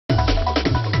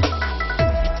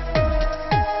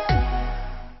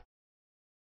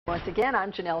Once again,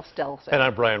 I'm Janelle Stelson. And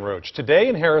I'm Brian Roach. Today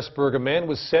in Harrisburg, a man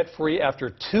was set free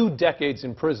after 2 decades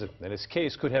in prison, and his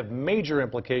case could have major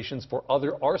implications for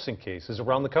other arson cases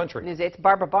around the country. News 8's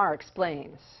Barbara Barr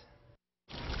explains.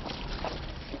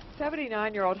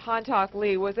 79-year-old Hantak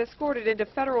Lee was escorted into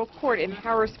federal court in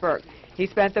Harrisburg. He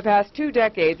spent the past 2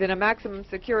 decades in a maximum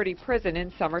security prison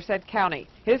in Somerset County.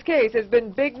 His case has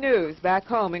been big news back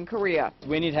home in Korea.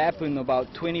 When it happened about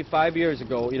 25 years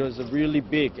ago, it was really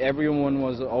big. Everyone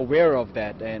was aware of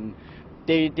that, and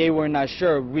they were not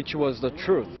sure which was the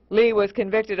truth. Lee was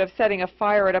convicted of setting a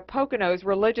fire at a Poconos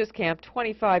religious camp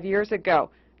 25 years ago.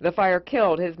 The fire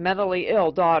killed his mentally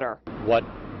ill daughter. What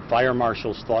fire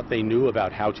marshals thought they knew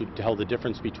about how to tell the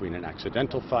difference between an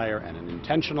accidental fire and an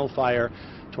intentional fire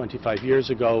 25 years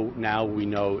ago, now we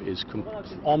know is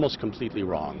almost completely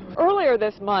wrong. Earlier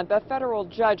this month, a federal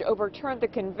judge overturned the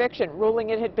conviction, ruling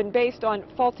it had been based on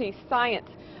faulty science.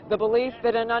 The belief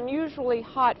that an unusually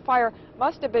hot fire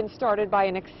must have been started by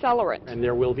an accelerant. And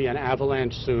there will be an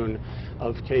avalanche soon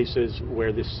of cases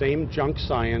where the same junk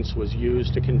science was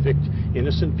used to convict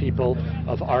innocent people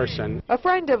of arson. A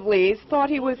friend of Lee's thought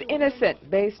he was innocent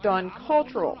based on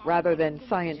cultural rather than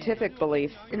scientific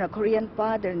beliefs. Korean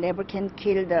father never can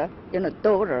kill the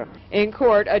daughter. In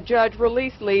court, a judge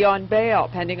released Lee on bail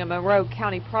pending a Monroe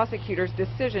County prosecutor's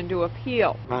decision to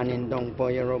appeal.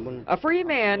 A free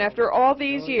man after all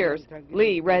these years,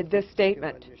 Lee read this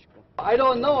statement. I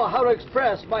don't know how to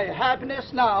express my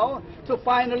happiness now to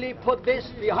finally put this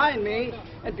behind me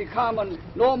and become a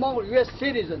normal U.S.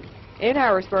 citizen. In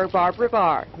Harrisburg, Barbara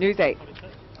Barr, News 8.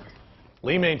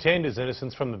 Lee maintained his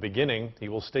innocence from the beginning. He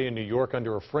will stay in New York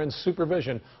under a friend's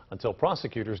supervision until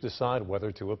prosecutors decide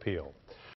whether to appeal.